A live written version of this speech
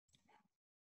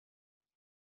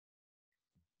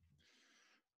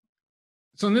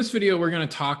So in this video, we're going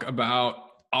to talk about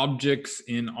objects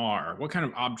in R. What kind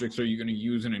of objects are you going to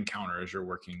use and encounter as you're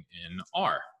working in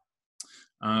R?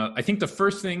 I think the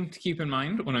first thing to keep in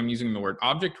mind when I'm using the word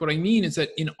object, what I mean is that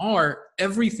in R,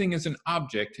 everything is an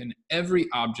object and every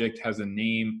object has a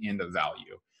name and a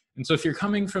value. And so if you're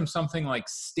coming from something like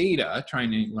Stata,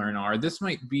 trying to learn R, this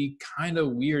might be kind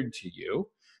of weird to you.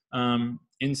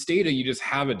 In Stata, you just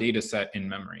have a data set in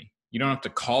memory. You don't have to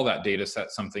call that data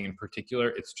set something in particular.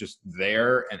 It's just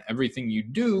there, and everything you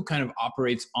do kind of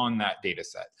operates on that data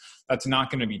set. That's not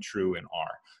going to be true in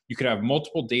R. You could have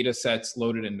multiple data sets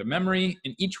loaded into memory,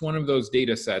 and each one of those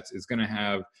data sets is going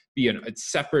to be a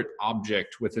separate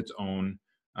object with its own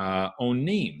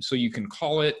name. So you can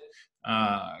call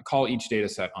each data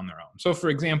set on their own. So for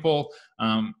example,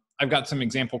 I've got some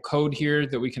example code here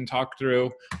that we can talk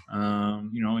through.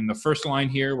 In the first line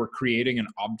here, we're creating an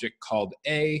object called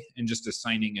A and just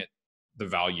assigning it the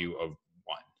value of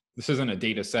 1. This isn't a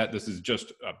data set. This is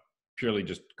just purely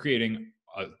just creating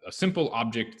a simple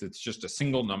object that's just a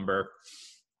single number.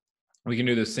 We can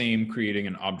do the same, creating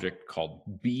an object called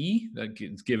B that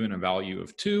gets given a value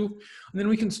of 2. And then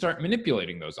we can start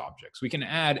manipulating those objects. We can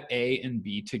add A and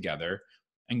B together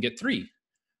and get 3.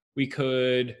 We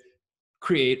could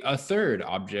create a third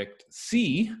object,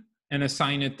 C, and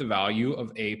assign it the value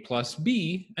of A plus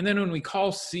B. And then when we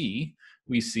call C,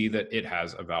 we see that it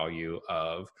has a value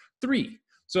of 3.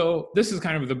 So this is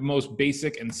kind of the most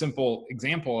basic and simple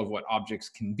example of what objects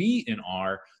can be in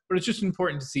R, but it's just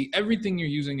important to see everything you're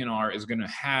using in R is going to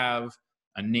have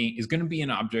a name, is going to be an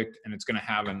object, and it's going to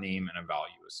have a name and a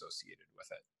value associated with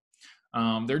it.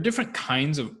 There are different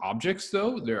kinds of objects,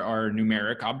 though. There are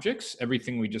numeric objects.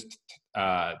 Everything we just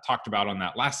talked about on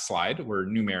that last slide were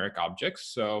numeric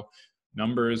objects. So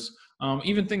numbers,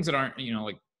 even things that aren't,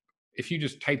 like if you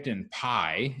just typed in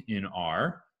pi in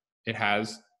R, it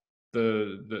has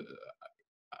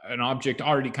an object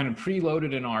already kind of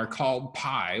preloaded in R called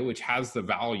pi, which has the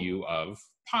value of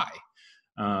pi.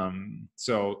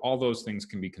 So all those things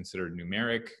can be considered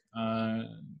numeric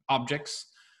objects.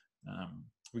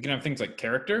 We can have things like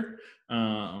character,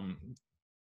 where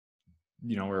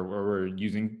we're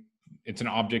using, it's an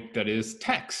object that is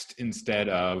text instead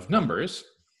of numbers.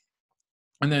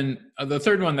 And then the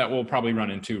third one that we'll probably run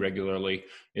into regularly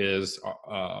is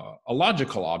a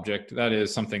logical object. That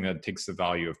is something that takes the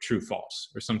value of true, false,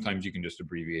 or sometimes you can just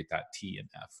abbreviate that T and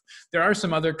F. There are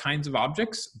some other kinds of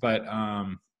objects, but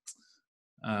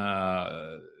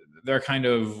they're kind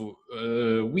of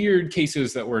weird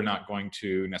cases that we're not going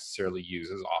to necessarily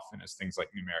use as often as things like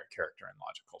numeric, character, and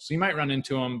logical. So you might run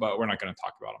into them, but we're not going to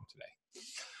talk about them today.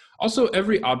 Also,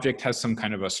 every object has some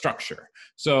kind of a structure.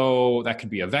 So that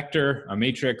could be a vector, a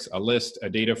matrix, a list, a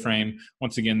data frame.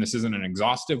 Once again, this isn't an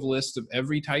exhaustive list of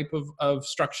every type of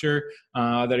structure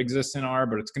that exists in R,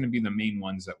 but it's going to be the main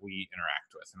ones that we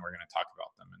interact with, and we're going to talk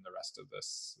about them in the rest of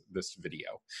this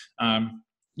video.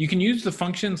 You can use the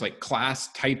functions like class,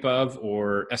 type of,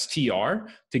 or str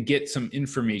to get some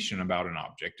information about an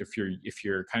object. If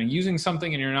you're kind of using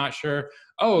something and you're not sure,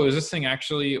 oh, is this thing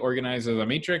actually organized as a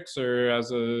matrix or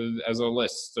as a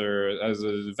list or as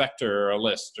a vector or a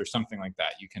list or something like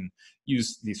that, you can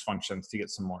use these functions to get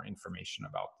some more information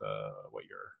about what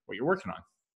you're working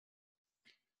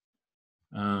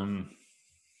on.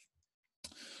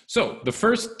 So the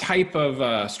first type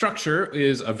of structure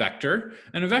is a vector,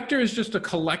 and a vector is just a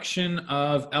collection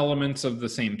of elements of the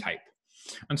same type.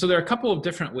 And so there are a couple of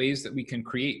different ways that we can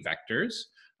create vectors.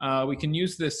 We can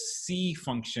use this C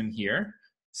function here,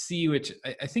 C, which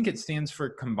I think it stands for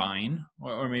combine,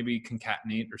 or maybe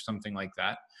concatenate or something like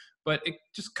that, but it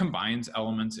just combines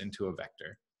elements into a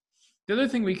vector. The other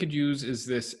thing we could use is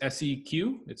this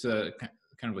SEQ. It's a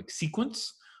kind of like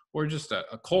sequence, or just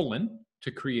a colon, to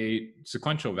create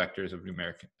sequential vectors of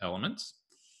numeric elements.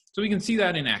 So we can see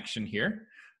that in action here.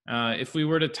 If we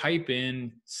were to type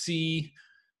in C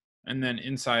and then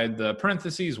inside the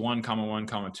parentheses 1,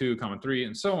 1, 2, 3,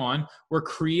 and so on, we're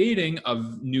creating a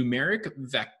numeric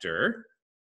vector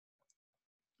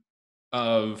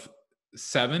of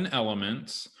 7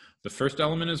 elements. The first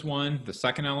element is 1, the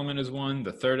second element is 1,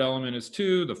 the third element is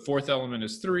 2, the fourth element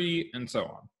is 3, and so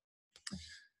on.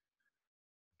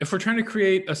 If we're trying to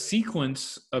create a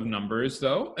sequence of numbers,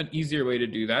 though, an easier way to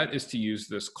do that is to use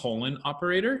this colon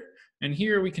operator. And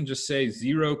here we can just say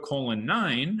 0,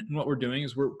 9. And what we're doing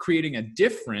is we're creating a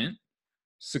different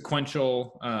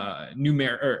sequential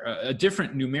a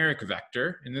different numeric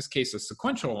vector, in this case, a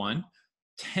sequential one,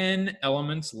 10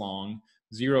 elements long,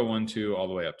 0, 1, 2, all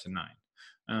the way up to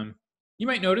 9. You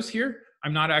might notice here,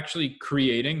 I'm not actually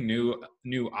creating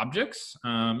new objects.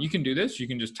 You can do this. You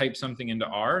can just type something into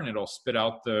R and it'll spit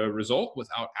out the result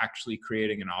without actually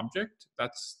creating an object.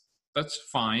 That's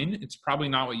fine. It's probably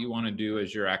not what you want to do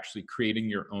as you're actually creating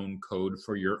your own code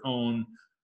for your own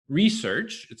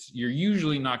research. You're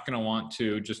usually not going to want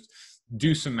to just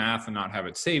do some math and not have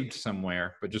it saved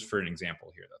somewhere, but just for an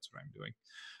example here, that's what I'm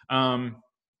doing.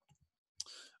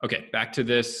 Okay, back to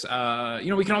this.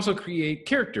 We can also create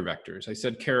character vectors. I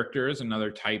said character is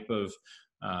another type of,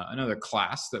 another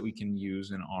class that we can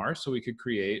use in R. So we could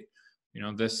create,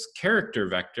 this character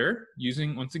vector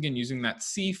once again, using that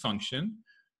C function.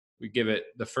 We give it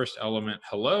the first element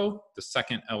hello, the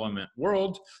second element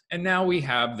world, and now we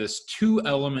have this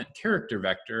 2-element character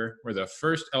vector where the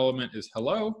first element is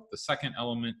hello, the second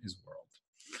element is world.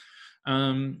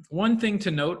 One thing to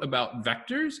note about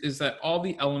vectors is that all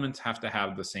the elements have to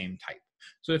have the same type.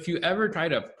 So if you ever try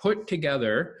to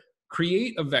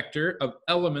create a vector of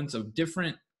elements of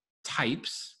different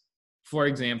types, for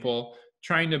example,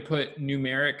 trying to put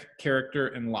numeric, character,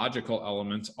 and logical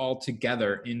elements all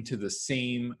together into the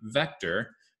same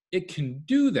vector, it can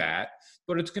do that,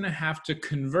 but it's going to have to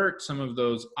convert some of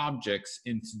those objects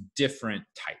into different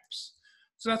types.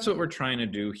 So that's what we're trying to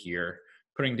do here,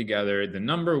 putting together the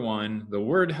number 1, the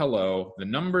word hello, the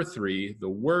number 3, the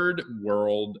word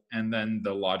world, and then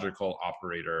the logical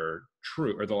operator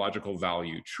true, or the logical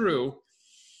value true.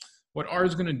 What R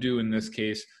is going to do in this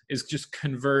case is just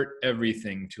convert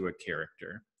everything to a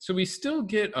character. So we still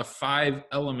get a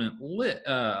 5-element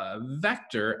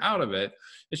vector out of it.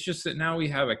 It's just that now we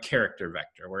have a character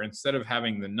vector, where instead of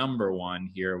having the number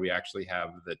 1 here, we actually have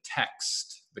the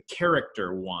text, the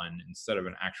character 1, instead of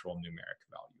an actual numeric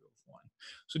value of 1.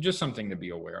 So just something to be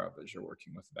aware of as you're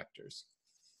working with vectors.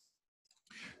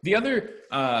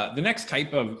 The next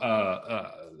type of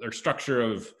or structure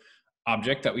of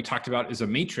object that we talked about is a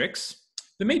matrix.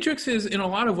 The matrix is in a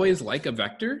lot of ways like a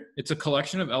vector. It's a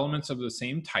collection of elements of the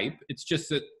same type. It's just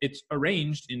that it's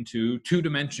arranged into 2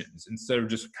 dimensions instead of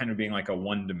just kind of being like a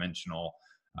 1-dimensional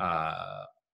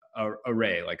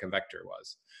array like a vector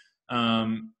was.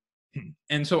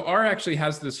 And so R actually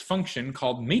has this function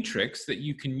called matrix that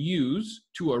you can use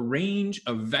to arrange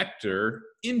a vector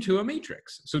into a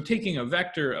matrix. So taking a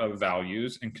vector of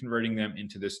values and converting them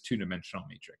into this 2-dimensional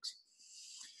matrix.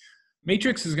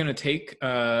 Matrix is going to take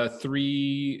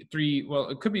three, well,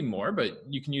 it could be more, but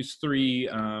you can use three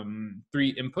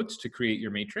inputs to create your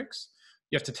matrix.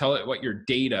 You have to tell it what your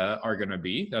data are going to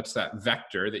be. That's that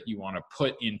vector that you want to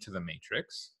put into the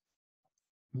matrix.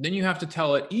 Then you have to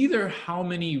tell it either how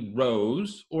many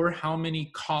rows or how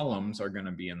many columns are going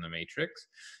to be in the matrix.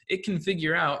 It can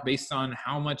figure out based on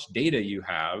how much data you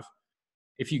have.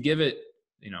 If you give it,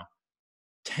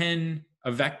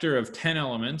 a vector of 10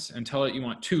 elements and tell it you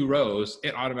want 2 rows,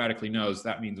 it automatically knows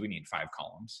that means we need 5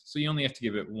 columns. So you only have to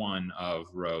give it 1 of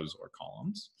rows or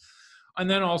columns. And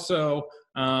then also,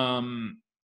 I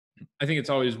think it's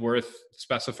always worth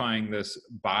specifying this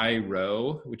by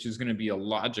row, which is going to be a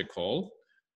logical,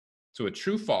 so a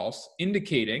true false,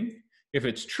 indicating if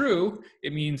it's true,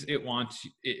 it means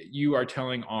you are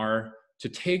telling R to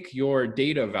take your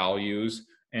data values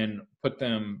and put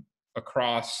them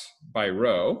across by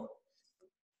row.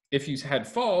 If you had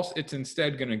false, it's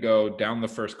instead going to go down the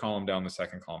first column, down the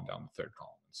second column, down the third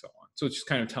column, and so on. So it's just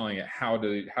kind of telling it how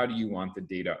do you want the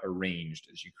data arranged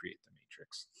as you create the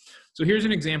matrix. So here's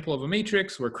an example of a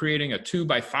matrix. We're creating a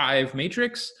 2x5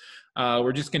 matrix.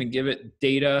 We're just going to give it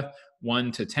data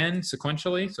 1 to 10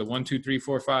 sequentially. So 1, 2, 3,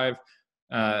 4, 5,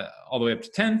 all the way up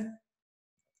to 10.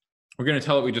 We're going to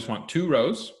tell it we just want 2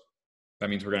 rows. That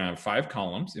means we're going to have 5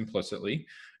 columns implicitly.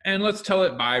 And let's tell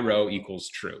it by row equals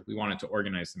true. We want it to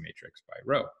organize the matrix by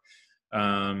row.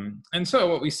 And so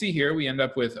what we see here, we end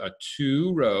up with a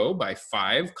 2-row by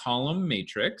 5-column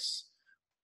matrix.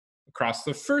 Across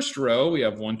the first row, we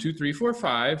have 1, 2, 3, 4,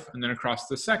 5. And then across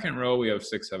the second row, we have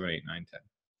 6, 7, 8, 9, 10.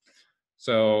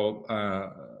 So,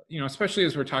 especially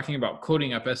as we're talking about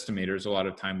coding up estimators, a lot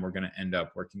of time we're going to end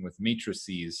up working with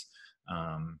matrices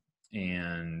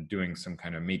and doing some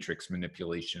kind of matrix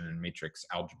manipulation and matrix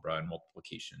algebra and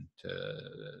multiplication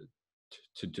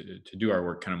to do our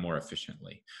work kind of more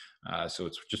efficiently. So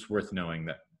it's just worth knowing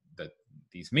that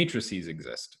these matrices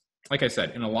exist. Like I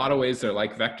said, in a lot of ways, they're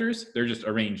like vectors. They're just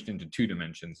arranged into 2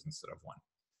 dimensions instead of 1.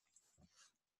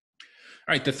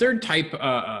 All right, the third type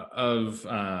of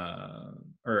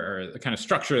the kind of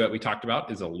structure that we talked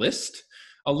about is a list.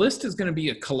 A list is going to be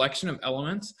a collection of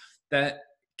elements that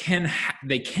can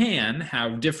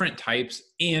have different types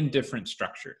and different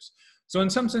structures. So in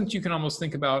some sense, you can almost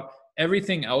think about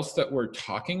everything else that we're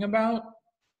talking about,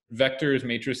 vectors,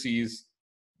 matrices,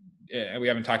 we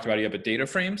haven't talked about it yet, but data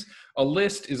frames. A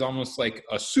list is almost like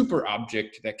a super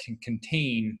object that can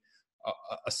contain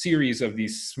a series of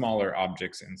these smaller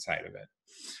objects inside of it.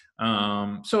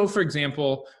 So for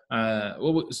example,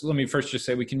 so let me first just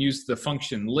say we can use the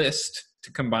function list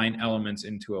to combine elements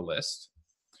into a list.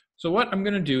 So what I'm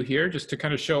going to do here, just to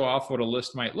kind of show off what a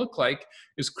list might look like,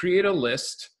 is create a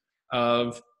list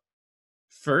of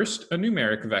first a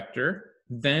numeric vector,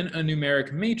 then a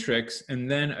numeric matrix, and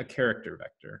then a character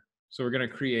vector. So we're going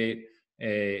to create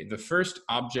the first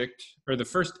object, or the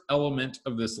first element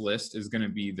of this list is going to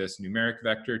be this numeric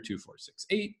vector 2, 4, 6,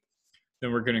 8.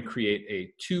 Then we're going to create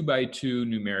a 2 by 2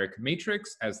 numeric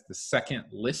matrix as the second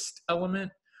list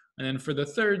element. And then for the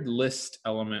third list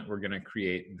element, we're going to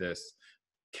create this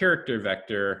character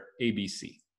vector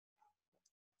ABC.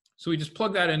 So we just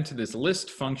plug that into this list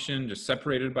function, just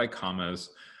separated by commas.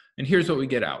 And here's what we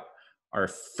get out. Our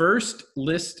first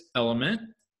list element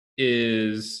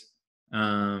is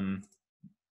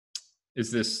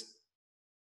this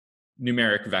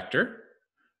numeric vector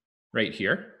right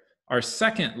here. Our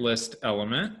second list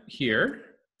element here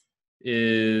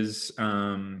is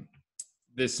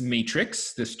this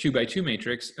matrix, this 2 by 2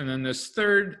 matrix, and then this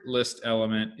third list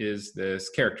element is this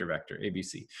character vector,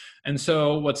 ABC. And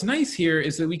so what's nice here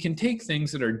is that we can take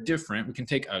things that are different.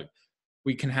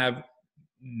 We can have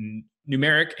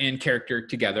numeric and character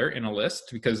together in a list,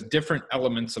 because different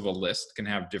elements of a list can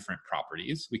have different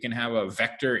properties. We can have a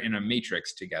vector and a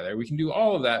matrix together. We can do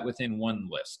all of that within one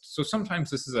list. So sometimes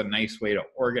this is a nice way to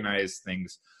organize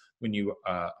things when you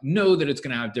know that it's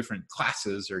going to have different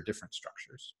classes or different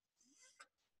structures.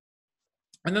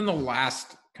 And then the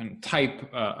last kind of type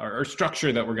or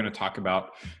structure that we're going to talk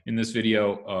about in this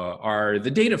video are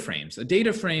the data frames. A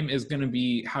data frame is going to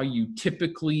be how you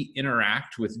typically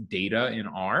interact with data in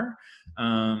R.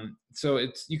 So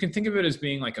you can think of it as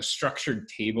being like a structured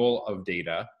table of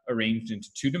data arranged into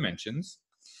 2 dimensions.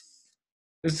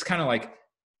 This is kind of like,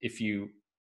 if you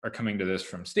are coming to this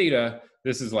from Stata,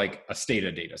 this is like a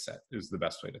Stata data set is the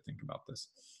best way to think about this.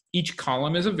 Each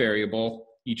column is a variable,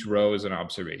 each row is an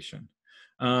observation.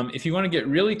 If you want to get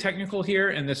really technical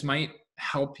here, and this might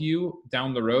help you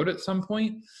down the road at some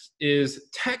point, is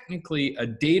technically a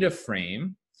data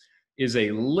frame is a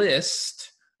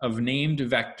list of named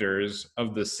vectors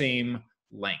of the same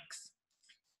length.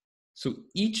 So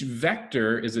each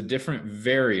vector is a different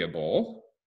variable,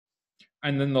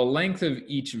 and then the length of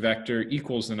each vector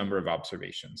equals the number of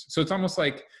observations. So it's almost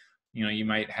like, you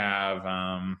might have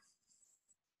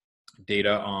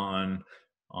data on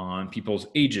people's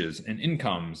ages and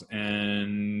incomes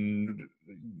and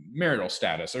marital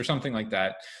status or something like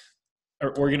that,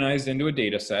 are organized into a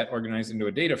data set, organized into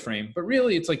a data frame. But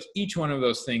really, it's like each one of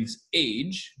those things,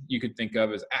 age, you could think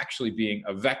of as actually being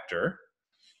a vector.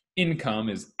 Income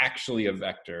is actually a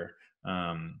vector.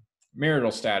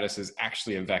 Marital status is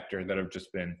actually a vector that have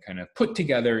just been kind of put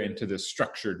together into this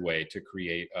structured way to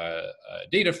create a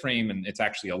data frame, and it's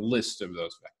actually a list of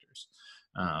those vectors.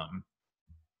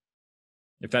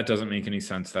 If that doesn't make any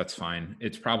sense, that's fine.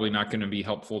 It's probably not going to be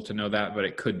helpful to know that, but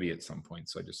it could be at some point,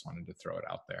 so I just wanted to throw it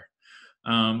out there.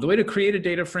 The way to create a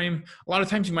data frame, a lot of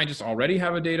times you might just already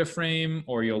have a data frame,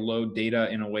 or you'll load data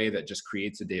in a way that just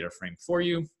creates a data frame for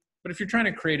you. But if you're trying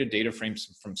to create a data frame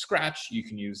from scratch, you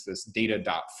can use this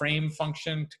data.frame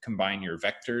function to combine your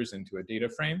vectors into a data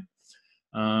frame.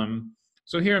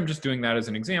 So here I'm just doing that as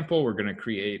an example. We're going to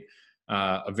create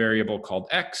a variable called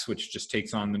x, which just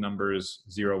takes on the numbers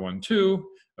 0, 1, 2,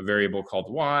 a variable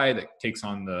called y that takes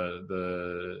on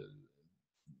the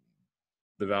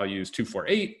values 2, 4,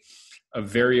 8, a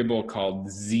variable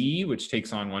called z, which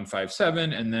takes on 1, 5,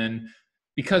 7, and then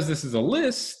because this is a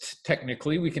list,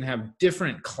 technically we can have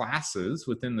different classes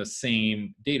within the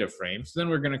same data frame. So then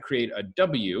we're going to create a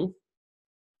w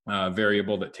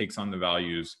variable that takes on the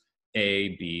values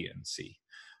a, b, and c.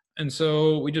 And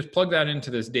so we just plug that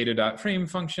into this data.frame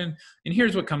function, and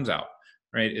here's what comes out,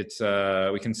 right? It's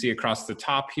we can see across the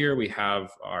top here, we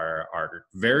have our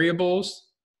variables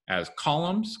as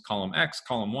columns, column X,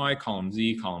 column Y, column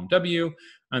Z, column W,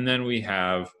 and then we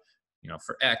have,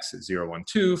 for X, 0, 1,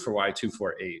 2, for Y, 2,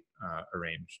 4, 8,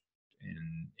 arranged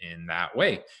in that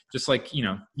way. Just like, you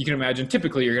can imagine,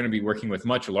 typically you're going to be working with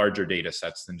much larger data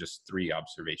sets than just 3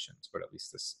 observations, but at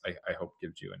least this, I hope,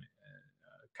 gives you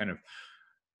a kind of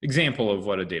example of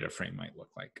what a data frame might look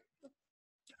like.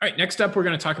 All right, next up, we're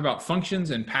going to talk about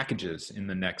functions and packages in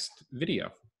the next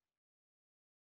video.